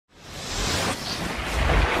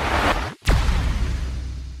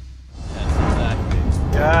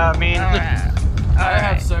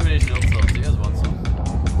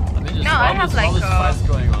have like fights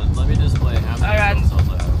going on. Let me display how many kills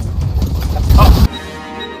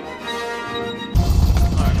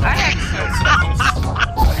I have.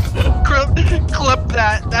 Clip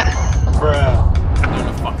that. Bruh. They're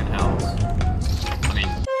the fucking house. I mean.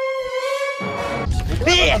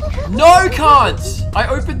 No, can't! I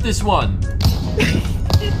opened this one.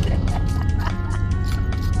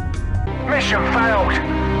 Mission failed.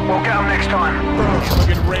 We'll get them next time.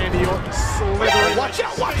 Fucking Randy Orton slithering. Watch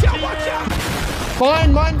out, watch out, watch out!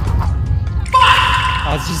 Mine!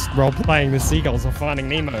 I was just role-playing the seagulls of Finding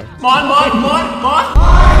Nemo. Mine!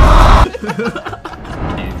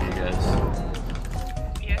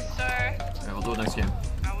 Yes, sir. Okay, we'll do it next game.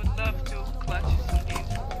 I would love to clutch some games.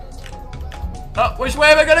 Oh, which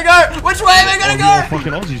way am I gonna go? Which way am I gonna go?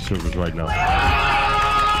 Fucking Aussie servers right now.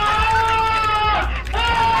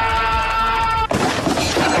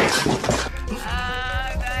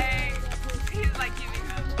 Dang. He's like giving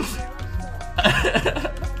up.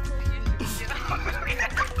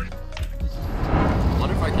 What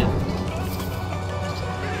if I can?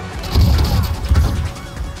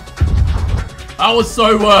 That was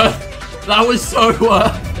so worth. That was so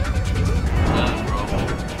worth.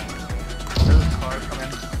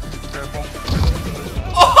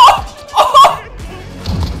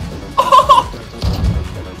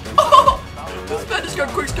 This man just got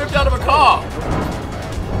quick scoped out of a car.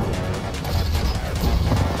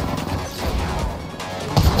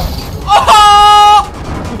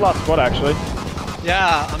 Last squad actually.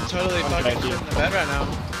 Yeah, I'm totally fucking shit in the bed right now.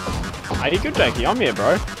 Hey, you good, Janky? I'm here,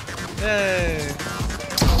 bro. Yay.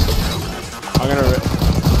 I'm gonna.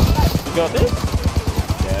 You got this?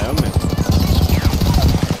 Yeah, I'm in.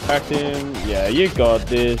 Cracked him. Yeah, you got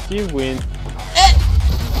this. You win.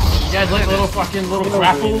 You guys like little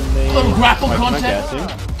grapple? Little grapple content?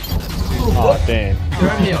 Oh, damn.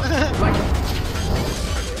 You're over here.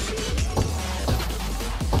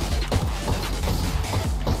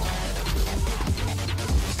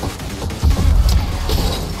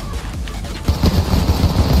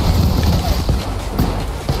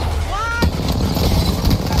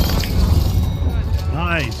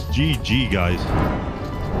 Nice. GG, guys.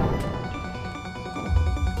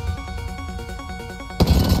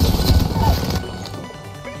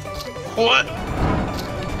 What?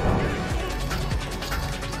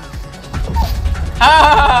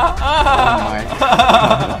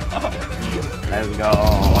 Let's go.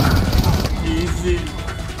 Easy.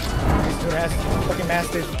 Fucking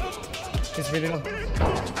massive. This video.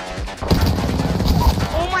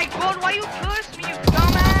 Oh my god, why you cursed me, you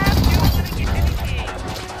dumbass? You were gonna get anything.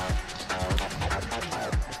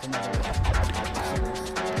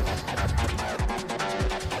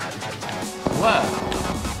 What?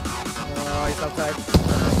 Oh, he's outside.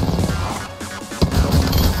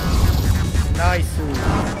 Nice.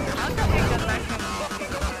 How the heck did I come fucking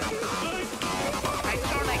I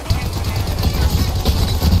saw like 10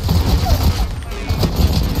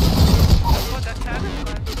 what the talent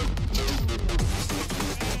was.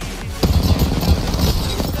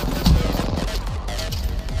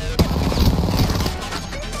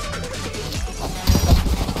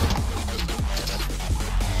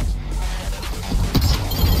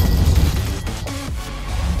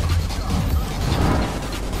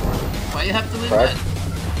 Why you have to leave that?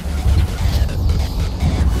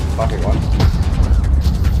 Fucking one.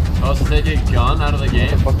 Oh, so take a gun out of the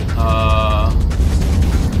game?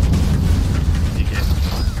 DK.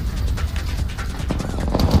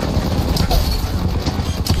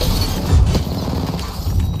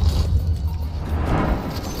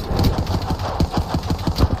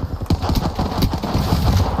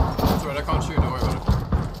 That's right, I can't shoot, don't worry about it.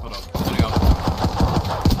 Hold up, setting up.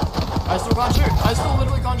 I still can't shoot. I still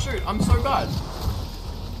literally can't shoot. I'm so bad.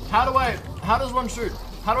 How does one shoot?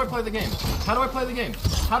 How do I play the game? How do I play the game?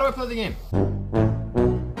 How do I play the game?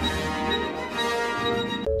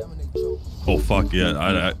 Oh fuck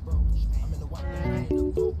yeah!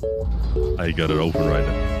 I got it open right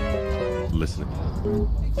now. Listening.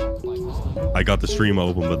 I got the stream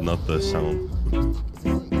open, but not the sound.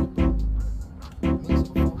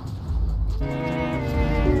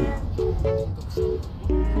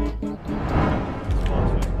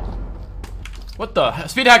 What the?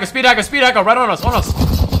 Speed hacker, right on us,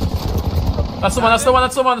 That's the one.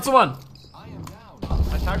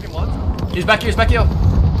 I tagged him once. He's back here.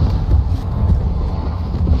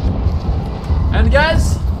 And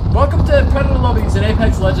guys, welcome to Predator Lobbies in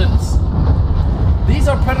Apex Legends. These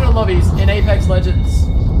are Predator Lobbies in Apex Legends.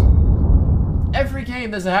 Every game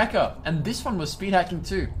there's a hacker, and this one was speed hacking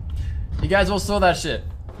too. You guys all saw that shit.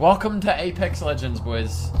 Welcome to Apex Legends,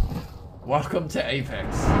 boys. Welcome to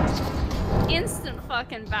Apex. Instant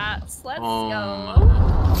fucking bats. Let's Oh go.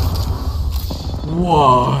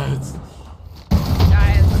 What? You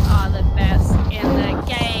guys are the best in the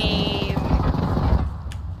game.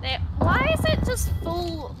 Why is it just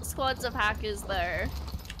full squads of hackers though?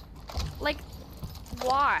 Like,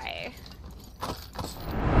 why?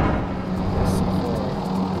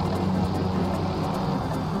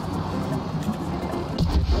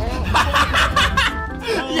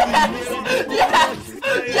 Yes! Yes!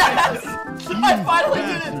 Yes! I finally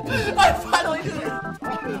did it! I finally did it!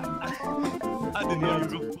 I didn't know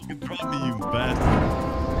you were fucking drop me, you bastard.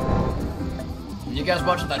 You guys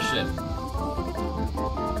watching that shit?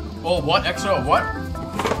 Oh, what? EXO, what?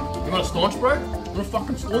 You want a staunch, bro? You want a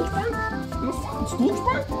fucking staunch, bro? You want a fucking staunch,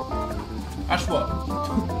 bro? Ash what?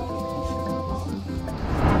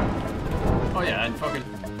 Oh yeah, and fucking...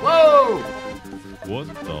 Whoa! What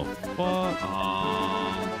the fuck?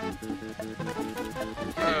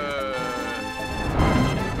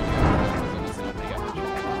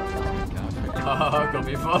 Got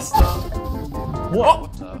me faster. What?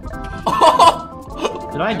 Oh!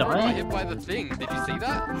 Did I I got die? hit by the thing. Did you see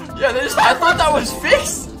that? Yeah, I thought that was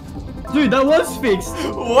fixed! Dude, that was fixed!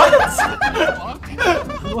 What?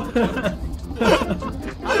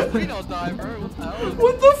 How did we not die, bro? What the hell?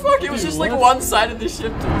 What the fuck? It was just like one side of the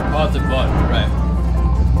ship, dude. Oh, it's a bot, right.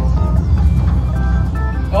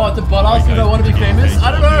 Oh, it's a bot. I also don't want to be famous.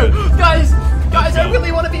 I don't know. Guys, I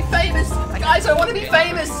really want to be famous. Guys, I want to be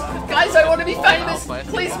famous. Guys, I want to be famous.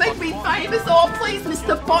 Please make me famous. Oh, please,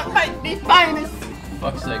 Mr. Bot, make me famous.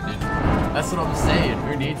 Fuck's sake, dude. That's what I'm saying.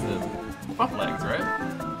 Who needs them? Fuck legs, right?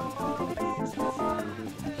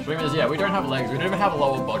 Swimmers, yeah, we don't have legs. We don't even have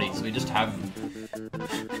lower bodies. We just have...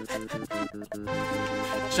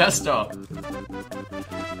 Chester.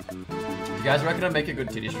 You guys reckon I'd make a good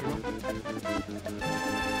titty stream?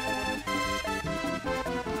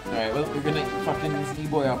 Alright, well, we're gonna fucking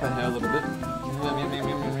ski-boy up in here a little bit.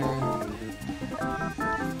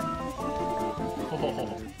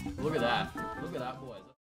 Oh, look at that. Look at that, boys.